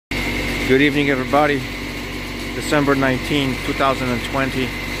Good evening, everybody. December 19, 2020,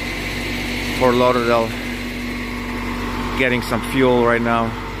 Fort Lauderdale. Getting some fuel right now.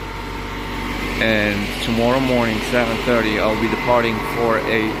 And tomorrow morning, 7:30, I'll be departing for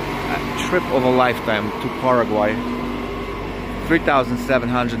a trip of a lifetime to Paraguay.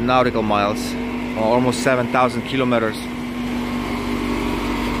 3,700 nautical miles, or almost 7,000 kilometers.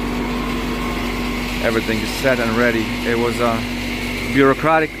 Everything is set and ready. It was a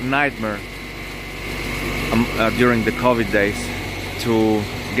bureaucratic nightmare during the COVID days to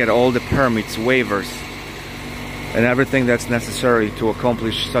get all the permits, waivers, and everything that's necessary to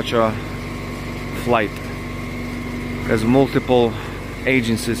accomplish such a flight. There's multiple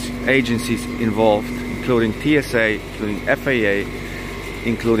agencies involved, including TSA, including FAA,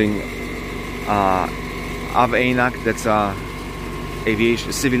 including AVANAC, that's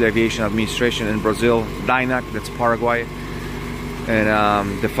Civil Aviation Administration in Brazil, DINAC, that's Paraguay,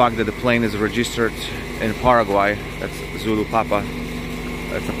 and the fact that the plane is registered in Paraguay, that's Zulu Papa,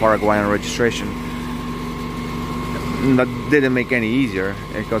 that's a Paraguayan registration. That didn't make any easier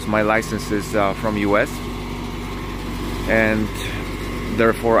because my license is from US, and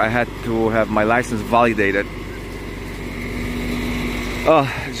therefore I had to have my license validated. Oh,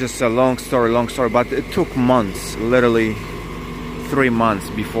 it's just a long story, but it took months, literally 3 months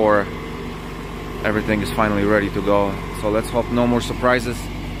before everything is finally ready to go. So let's hope no more surprises,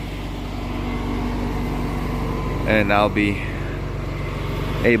 and I'll be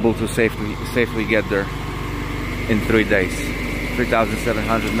able to safely get there in 3 days.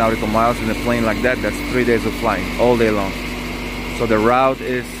 3,700 nautical miles in a plane like that, that's 3 days of flying all day long. So the route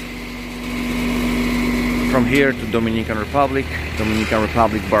is from here to Dominican Republic,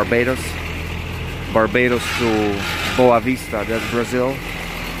 Barbados, Barbados to Boa Vista, that's Brazil,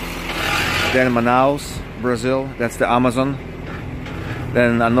 then Manaus, Brazil, that's the Amazon,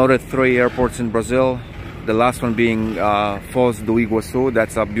 then another 3 airports in Brazil, the last one being Foz do Iguaçu,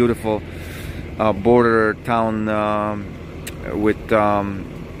 that's a beautiful border town with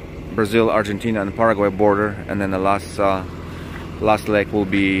Brazil, Argentina and Paraguay border, and then the last leg will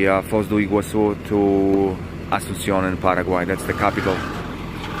be Foz do Iguaçu to Asuncion in Paraguay, that's the capital.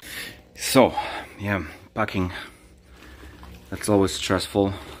 So yeah, packing, that's always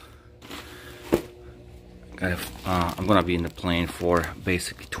stressful. I'm gonna be in the plane for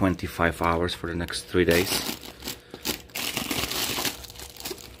basically 25 hours for the next 3 days.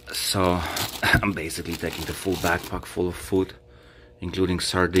 So I'm basically taking the full backpack full of food, including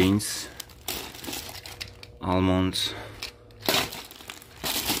sardines, almonds,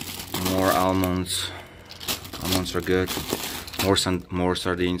 more almonds. Almonds are good. More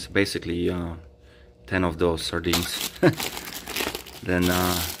sardines. Basically 10 of those sardines. Then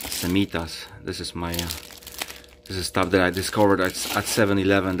semitas. This is stuff that I discovered at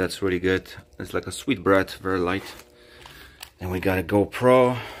 7-Eleven. That's really good. It's like a sweet bread, very light. Then we got a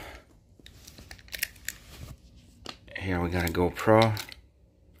GoPro. Here we got a GoPro.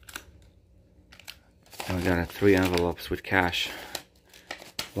 And we got 3 envelopes with cash.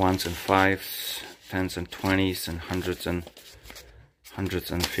 1s and 5s, 10s and 20s, and 100s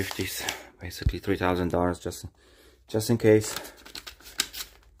and 50s. Basically $3,000 just in case.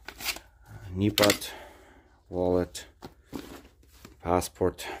 Knee-pad, wallet,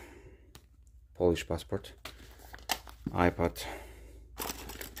 passport, Polish passport, iPad,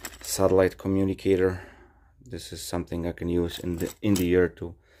 satellite communicator. This is something I can use in the air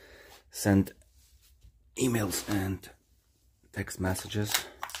to send emails and text messages.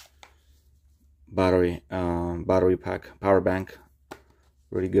 Battery pack, power bank,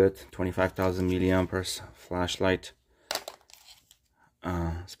 really good, 25,000 milliamperes. Flashlight,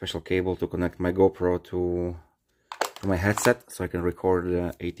 special cable to connect my GoPro to my headset so I can record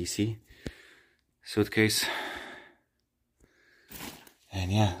the ATC. Suitcase,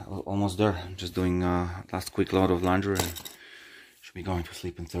 and yeah, almost there. I'm just doing last quick load of laundry and should be going to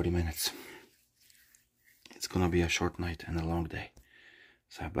sleep in 30 minutes. It's gonna be a short night and a long day,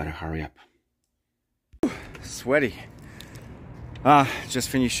 so I better hurry up. Sweaty. Just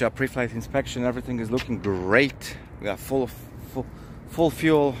finished a pre-flight inspection. Everything is looking great. We got full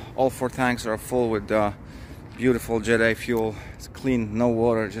fuel. All 4 tanks are full with beautiful Jet A fuel. It's clean, no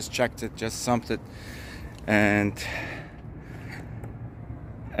water. Just checked it, just sumped it, and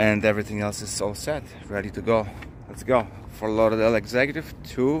everything else is all set, ready to go. Let's go. Fort Lauderdale Executive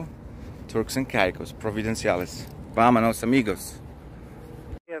to Turks and Caicos, Providenciales. Vámonos, amigos.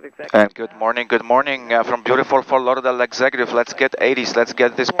 And good morning from beautiful Fort Lauderdale Executive. Let's get 80s, let's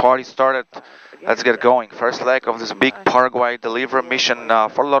get this party started, let's get going. First leg of this big Paraguay delivery mission,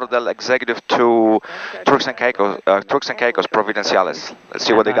 Fort Lauderdale Executive to Turks and Caicos, Providenciales. Let's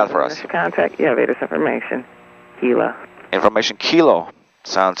see what they got for us. Contact elevators information, Kilo. Information Kilo,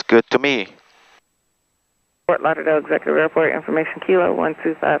 sounds good to me. Fort Lauderdale Executive Airport, information Kilo,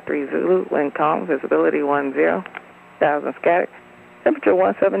 1253 Zulu, wind calm, visibility 10, 1000 static. Temperature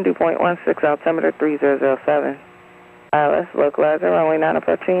 17, dew point 16, altimeter 3007. ILS, localizer, runway 9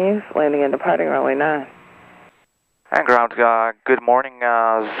 approaching use, landing and departing runway 9. And ground, good morning,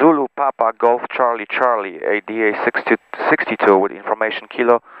 Zulu Papa Golf Charlie Charlie, a DA62 with information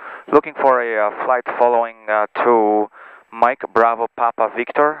Kilo. Looking for a flight following to Mike Bravo Papa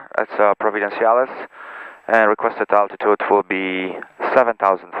Victor, that's Providenciales, and requested altitude will be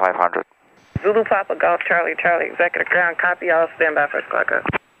 7,500. Zulu Papa Golf Charlie Charlie, executive ground, copy, all stand by for squawk up.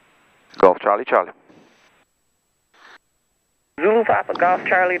 Golf Charlie Charlie. Zulu Papa Golf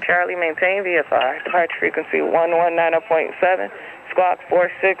Charlie Charlie, maintain VFR, departure frequency 119.7, squawk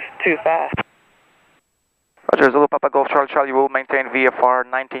 4625. Roger, Zulu Papa Golf Charlie Charlie will maintain VFR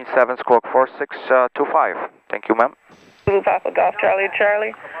 197, squawk 4625. Thank you, ma'am. Zulu Papa Golf Charlie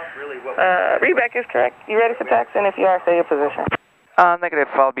Charlie, readback is correct. You ready for taxi? And if you are, say your position. Negative,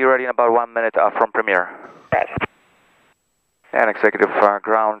 I'll be ready in about 1 minute from Premier. Roger. And executive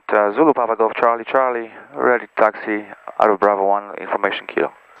ground, Zulu Papa Golf Charlie Charlie, ready to taxi out of Bravo 1, information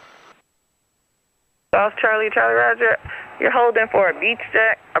Kilo. Golf Charlie Charlie, Roger. You're holding for a beach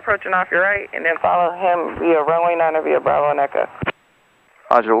jet, approaching off your right, and then follow him via runway 9 or via Bravo and Echo.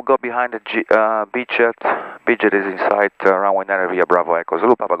 Roger, we'll go behind the beach jet. Beach jet is inside runway 9 via Bravo Echo.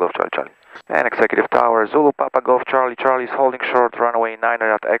 Zulu Papa Golf Charlie Charlie. And executive tower, Zulu Papa Golf Charlie Charlie is holding short, runway 9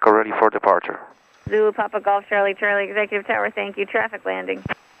 at Echo, ready for departure. Zulu Papa Golf Charlie Charlie, executive tower, thank you. Traffic landing.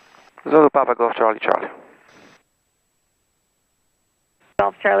 Zulu Papa Golf Charlie Charlie.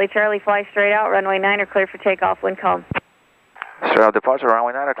 Golf Charlie Charlie, fly straight out, runway 9 are clear for takeoff, wind calm. Straight out departure,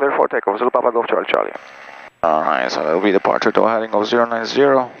 runway 9 are clear for takeoff. Zulu Papa Golf Charlie Charlie. Alright, so that will be departure to a heading of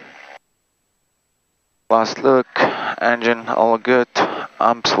 090. Last look, engine all good,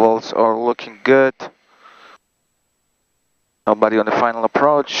 amps volts are looking good. Nobody on the final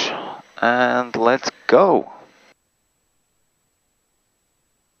approach, and let's go.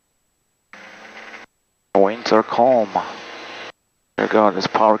 Winds are calm. There you go, there's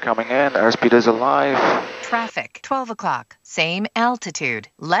power coming in, airspeed is alive. Traffic, 12 o'clock, same altitude,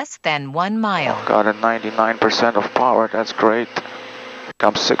 less than 1 mile. Got a 99% of power, that's great. Here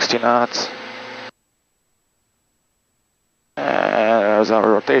comes 60 knots. There's our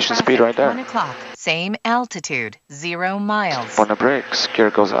rotation Traffic, speed right there. 1 o'clock, same altitude, 0 miles. On the brakes, gear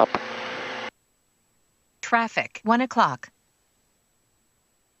goes up. Traffic, 1 o'clock.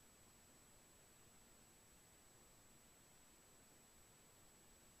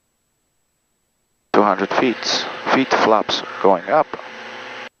 Feet flaps going up.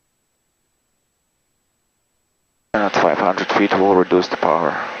 And at 500 feet we'll reduce the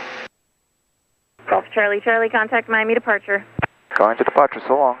power. Golf Charlie Charlie, contact Miami departure. Going to departure,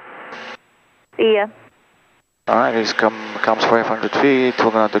 so long. See ya. Alright, he's comes 500 feet,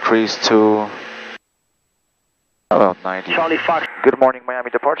 we're gonna decrease to about 90. Charlie Fox. Good morning,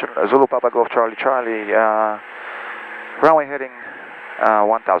 Miami departure, Zulu Papa Golf Charlie Charlie, runway heading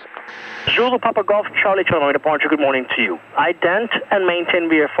 1000. Zulu Papa Golf Charlie Charlie departure, good morning to you. Ident and maintain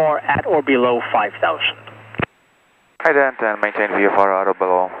VFR at or below 5,000. Ident and maintain VFR at or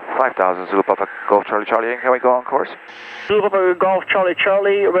below 5,000. Zulu Papa Golf Charlie Charlie, can we go on course? Zulu Papa Golf Charlie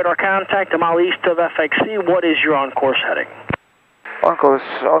Charlie, radar contact a mile east of FXE. What is your on-course heading? On-course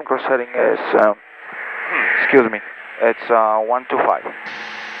heading is, excuse me, it's 125.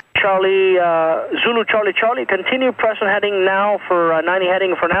 Charlie, Zulu Charlie Charlie, continue present heading now for 90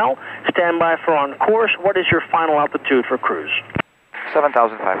 heading for now. Stand by for on course. What is your final altitude for cruise?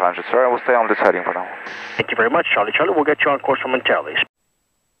 7,500, sir. We'll stay on this heading for now. Thank you very much, Charlie Charlie. We'll get you on course momentarily.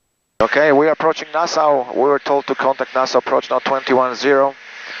 Okay, we are approaching Nassau. We were told to contact Nassau approach now 210.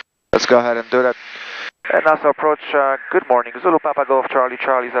 Let's go ahead and do that. And Nassau approach, good morning. Zulu Papa Golf Charlie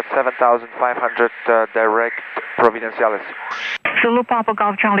Charlie is at 7,500 direct Providenciales. Zulu Papa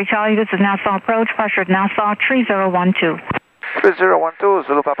Golf Charlie Charlie, this is Nassau approach, pressure at Nassau 3012. 3012,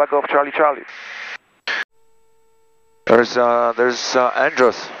 Zulu Papa Golf Charlie Charlie. There's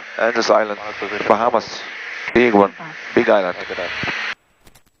Andros Island, Bahamas, big one, big island.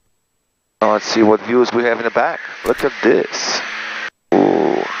 Now let's see what views we have in the back. Look at this.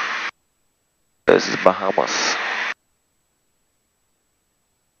 Ooh, this is Bahamas.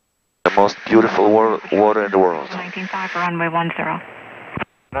 The most beautiful water in the world. 19.5 for runway 10.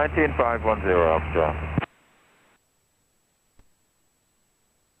 19510, Alpha.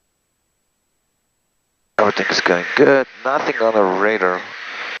 Everything is going good. Nothing on the radar.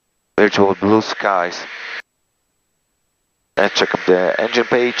 Virtual blue skies. Let's check up the engine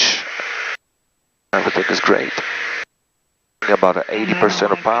page. Everything is great. About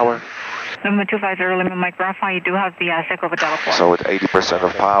 80% of power. Number 250, Lima Mike Verify, you do have the cycle of a Delta 4. So with 80%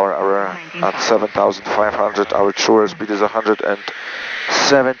 of power, at 7,500, our true airspeed is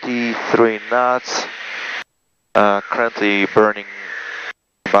 173 knots. Currently burning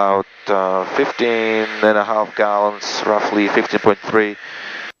about 15.5 gallons, roughly 15.3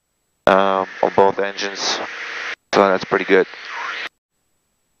 on both engines. So that's pretty good.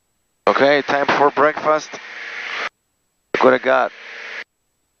 Okay, time for breakfast. Look what I got.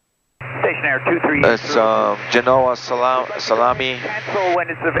 Station Air 23. It's Genoa salami Cancel when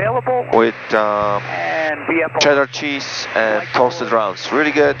it's available. with And BF cheddar cheese and toasted rounds.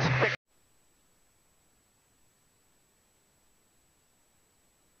 Really good.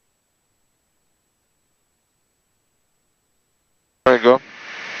 There you go.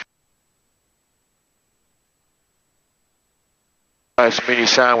 Nice mini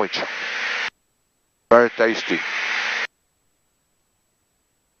sandwich. Very tasty.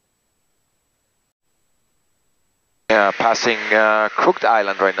 Yeah, passing Crooked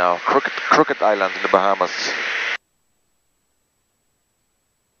Island right now. Crooked Island in the Bahamas.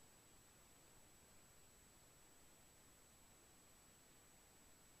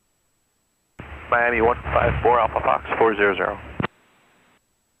 Miami 154, Alpha Fox 400.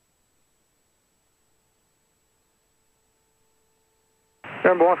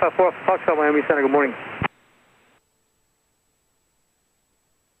 Number 154, Fox, Miami Center, good morning.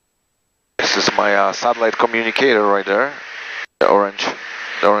 This is my satellite communicator right there, the orange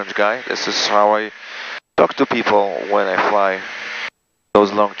guy. This is how I talk to people when I fly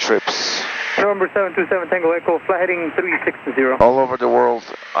those long trips. Number 727 Tango Echo, flight heading 360. All over the world,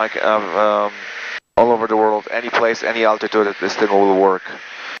 I can have, all over the world, any place, any altitude, this thing will work.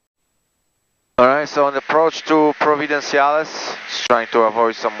 Alright, so on the approach to Providenciales, just trying to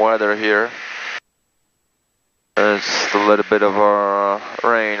avoid some weather here. There's a little bit of a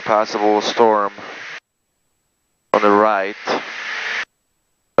rain, possible storm on the right.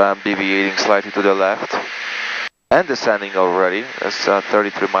 I'm deviating slightly to the left and descending already. That's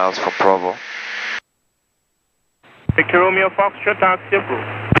 33 miles from Provo. Victor Romeo Foxtrot, taxi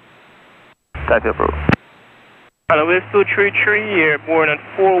approved. Taxi approved. Hello, West 233, airborne at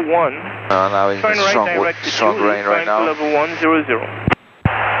 41. Now in strong rain right now. Level 100.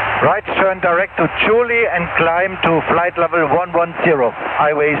 Right turn direct to Julie and climb to flight level 110,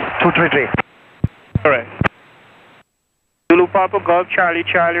 highways 233. Alright. Zulu Papa Golf Charlie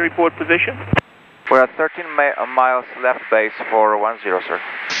Charlie, report position. We're at 13 miles left base for 10, sir.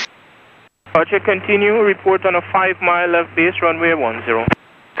 Roger, continue, report on a 5-mile left base, runway 10.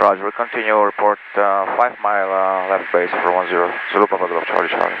 Roger, we continue, report 5-mile left base for 10. Zulu Papa Golf Charlie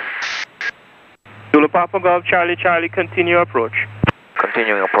Charlie. Zulu Papa Golf Charlie Charlie, continue approach.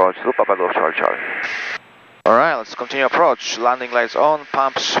 Continuing approach, Zulu Papa Golf Charlie Charlie. Alright, let's continue approach. Landing lights on,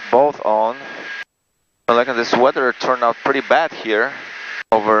 pumps both on. Like this weather turned out pretty bad here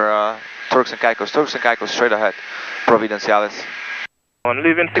over Turks and Caicos. Turks and Caicos straight ahead. Providenciales. On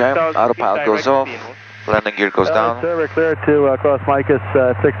leaving 6,000 autopilot goes off. Landing gear goes down. Sir, we're clear to cross Micus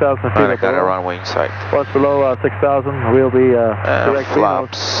 6,000 feet. I got a runway in sight. Once below 6,000, we'll be direct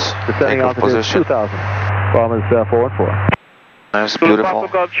flaps. descending altitude 2,000. Bomb is 414. Nice, beautiful. Papa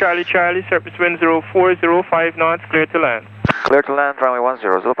Golf Charlie Charlie, surface wind 0405 knots, clear to land. Clear to land, runway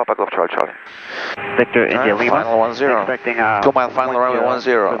 10. Zulu Papa Golf Charlie Charlie. Victor India Lima. Final 10. Expecting 2-mile final, runway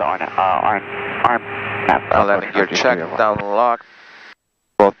 10. Arm. Landing gear checked, down locked.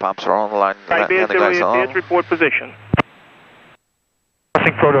 Both pumps are on, landing lights on. Report position.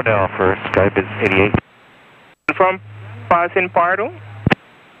 Passing Proto now for Skybiz 88. From passing Pardo.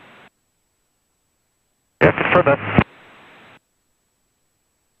 Yeah, confirm that.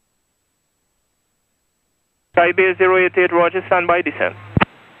 Skybase 088, Roger, standby descent.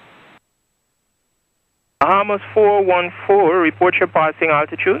 Bahamas 414, report your passing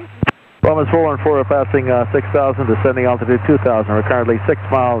altitude. Bahamas 414 are passing 6,000, descending altitude 2,000. We're currently 6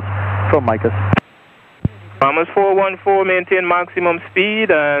 miles from Micus. Bahamas 414, maintain maximum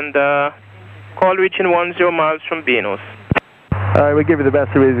speed and call reaching 10 miles from Venus. Alright, we'll give you the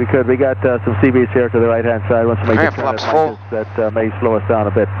best speed we could. We got some CBs here to the right hand side. Once we make flaps full. That may slow us down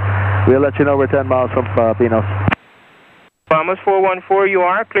a bit. We'll let you know we're 10 miles from Venus. Bahamas 414, you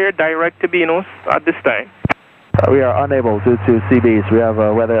are cleared direct to Venus at this time. We are unable due to CBs. We have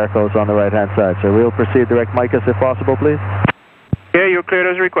weather echoes on the right hand side, so we'll proceed direct Micus if possible, please. Yeah, you're cleared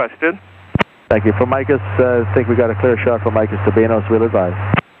as requested. Thank you. For Micus, I think we got a clear shot for Micus to Benos. We'll advise.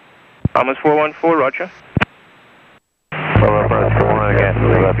 Thomas 414, roger. Well, approach 4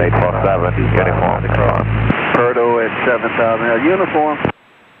 again, left 847, uniform. Perdo at 7,000, uniform.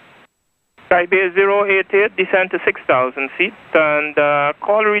 Taipei 088, descend to 6,000 feet, and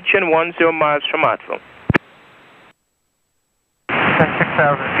call region 10 miles from Atfield.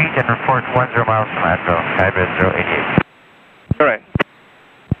 6,000 feet and report 10 miles from Atfield, Taipei 088. Correct.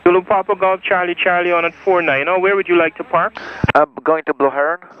 Zulu Papa Golf Charlie Charlie on at 490. Where would you like to park? I'm going to Blue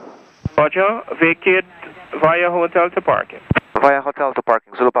Heron. Roger, vacate via hotel to parking. Via hotel to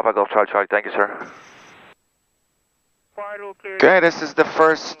parking. Zulu Papa Golf Charlie Charlie. Thank you, sir. Okay, this is the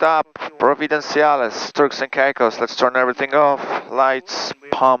first stop. Providenciales, Turks and Caicos. Let's turn everything off. Lights,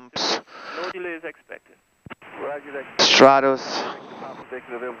 pumps. No delays expected. Stratus.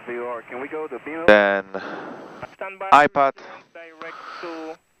 Then iPad. Direct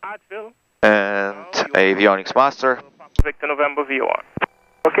to Atfield. And Avionics Master. Victor November VOR.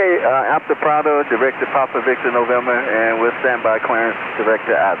 Okay, after Prado, direct to Papa Victor November, and we'll stand by clearance direct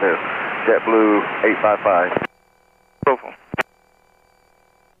to Atfield. JetBlue 855.